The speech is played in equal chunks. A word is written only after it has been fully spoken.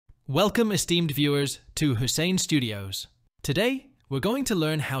Welcome, esteemed viewers, to Hussein Studios. Today, we're going to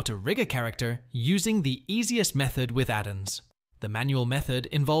learn how to rig a character using the easiest method with add-ins. The manual method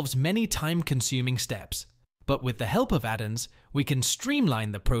involves many time-consuming steps, but with the help of add-ins, we can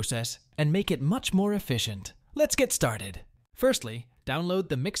streamline the process and make it much more efficient. Let's get started. Firstly, download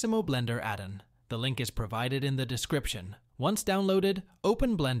the Mixamo Blender add-in. The link is provided in the description. Once downloaded,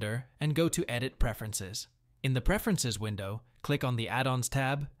 open Blender and go to Edit Preferences. In the Preferences window, click on the Add-ons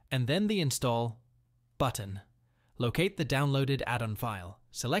tab and then the Install button. Locate the downloaded add-on file,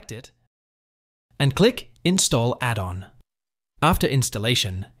 select it, and click Install Add-on. After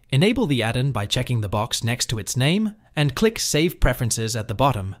installation, enable the add-in by checking the box next to its name and click Save Preferences at the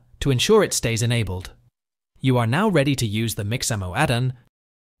bottom to ensure it stays enabled. You are now ready to use the Mixamo add-on.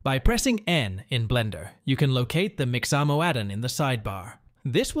 By pressing N in Blender, you can locate the Mixamo add-on in the sidebar.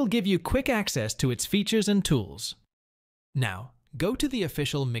 This will give you quick access to its features and tools. Now, go to the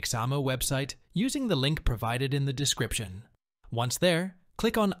official Mixamo website using the link provided in the description. Once there,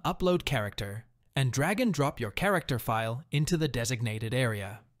 click on Upload Character and drag and drop your character file into the designated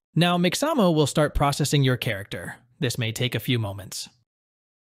area. Now, Mixamo will start processing your character. This may take a few moments.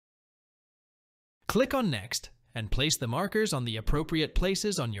 Click on Next and place the markers on the appropriate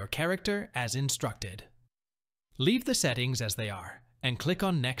places on your character as instructed. Leave the settings as they are and click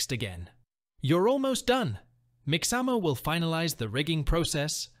on Next again. You're almost done. Mixamo will finalize the rigging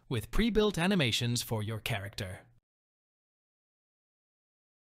process with pre-built animations for your character.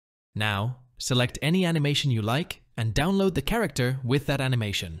 Now, select any animation you like and download the character with that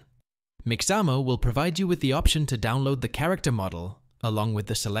animation. Mixamo will provide you with the option to download the character model along with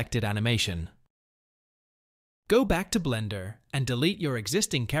the selected animation. Go back to Blender and delete your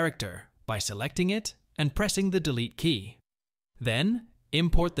existing character by selecting it and pressing the Delete key. Then,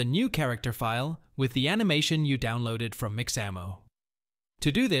 import the new character file with the animation you downloaded from Mixamo.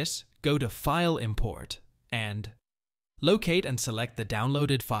 To do this, go to File Import and locate and select the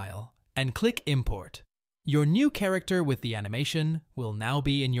downloaded file and click Import. Your new character with the animation will now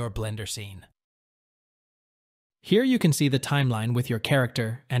be in your Blender scene. Here you can see the timeline with your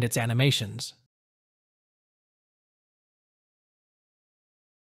character and its animations.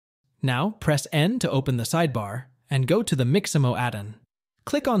 Now press N to open the sidebar and go to the Mixamo add-on.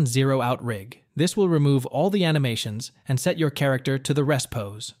 Click on Zero Out Rig. This will remove all the animations and set your character to the rest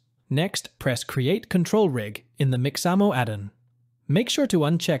pose. Next, press Create Control Rig in the Mixamo add-on. Make sure to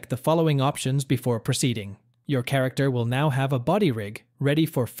uncheck the following options before proceeding. Your character will now have a body rig ready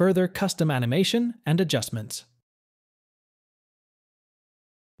for further custom animation and adjustments.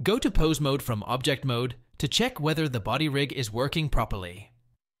 Go to Pose Mode from Object Mode to check whether the body rig is working properly.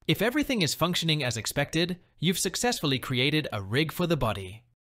 If everything is functioning as expected, you've successfully created a rig for the body.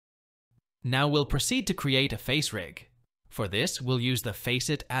 Now we'll proceed to create a face rig. For this, we'll use the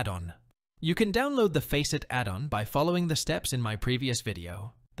Faceit add-on. You can download the Faceit add-on by following the steps in my previous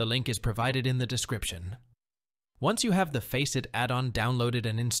video. The link is provided in the description. Once you have the Faceit add-on downloaded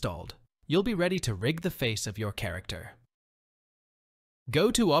and installed, you'll be ready to rig the face of your character.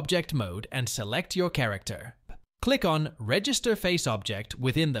 Go to Object Mode and select your character. Click on Register Face Object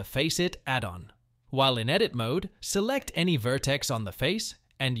within the Faceit add-on. While in Edit mode, select any vertex on the face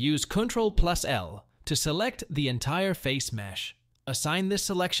and use Ctrl+L to select the entire face mesh. Assign this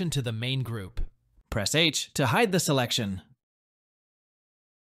selection to the main group. Press H to hide the selection.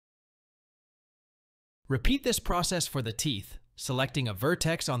 Repeat this process for the teeth, selecting a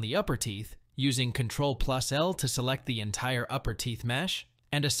vertex on the upper teeth, using Ctrl+L to select the entire upper teeth mesh,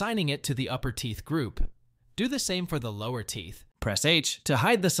 and assigning it to the upper teeth group. Do the same for the lower teeth. Press H to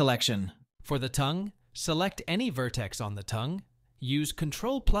hide the selection. For the tongue, select any vertex on the tongue, use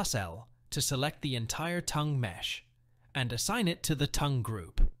Ctrl+L to select the entire tongue mesh, and assign it to the tongue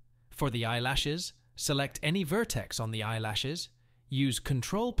group. For the eyelashes, select any vertex on the eyelashes, use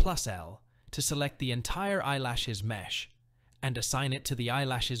Ctrl+L to select the entire eyelashes mesh, and assign it to the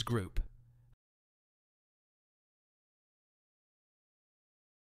eyelashes group.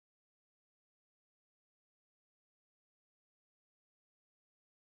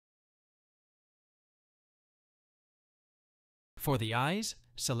 For the eyes,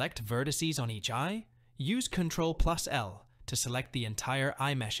 select vertices on each eye, use Ctrl+L to select the entire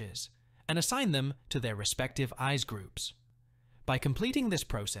eye meshes, and assign them to their respective eyes groups. By completing this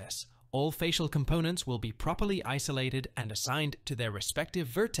process, all facial components will be properly isolated and assigned to their respective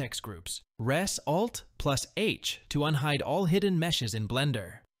vertex groups. Press Alt+H to unhide all hidden meshes in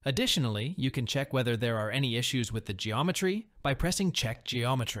Blender. Additionally, you can check whether there are any issues with the geometry by pressing Check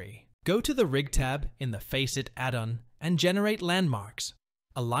Geometry. Go to the Rig tab in the Faceit add-on and generate landmarks.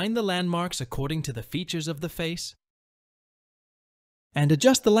 Align the landmarks according to the features of the face and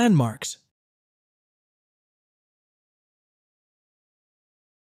adjust the landmarks.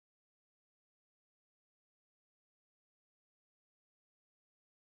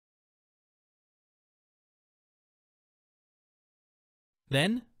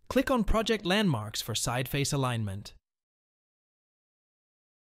 Then, click on Project Landmarks for side face alignment.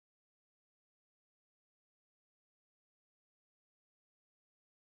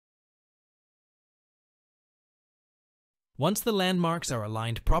 Once the landmarks are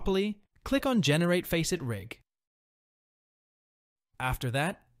aligned properly, click on Generate Faceit Rig. After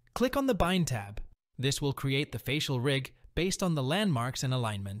that, click on the Bind tab. This will create the facial rig based on the landmarks and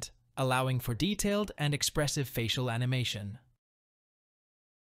alignment, allowing for detailed and expressive facial animation.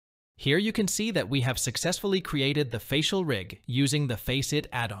 Here you can see that we have successfully created the facial rig using the Faceit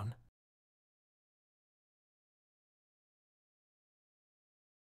add-on.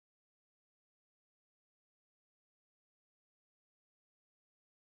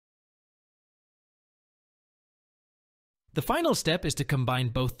 The final step is to combine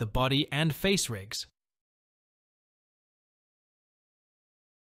both the body and face rigs.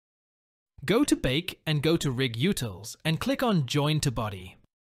 Go to Bake and go to Rig Utils and click on Join to Body.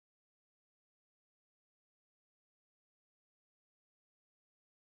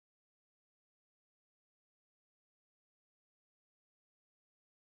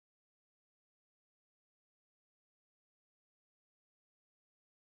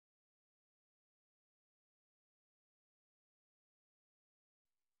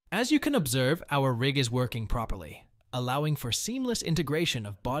 As you can observe, our rig is working properly, allowing for seamless integration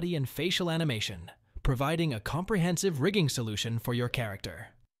of body and facial animation, providing a comprehensive rigging solution for your character.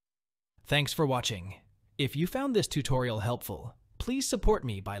 Thanks for watching. If you found this tutorial helpful, please support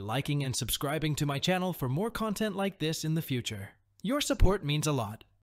me by liking and subscribing to my channel for more content like this in the future. Your support means a lot.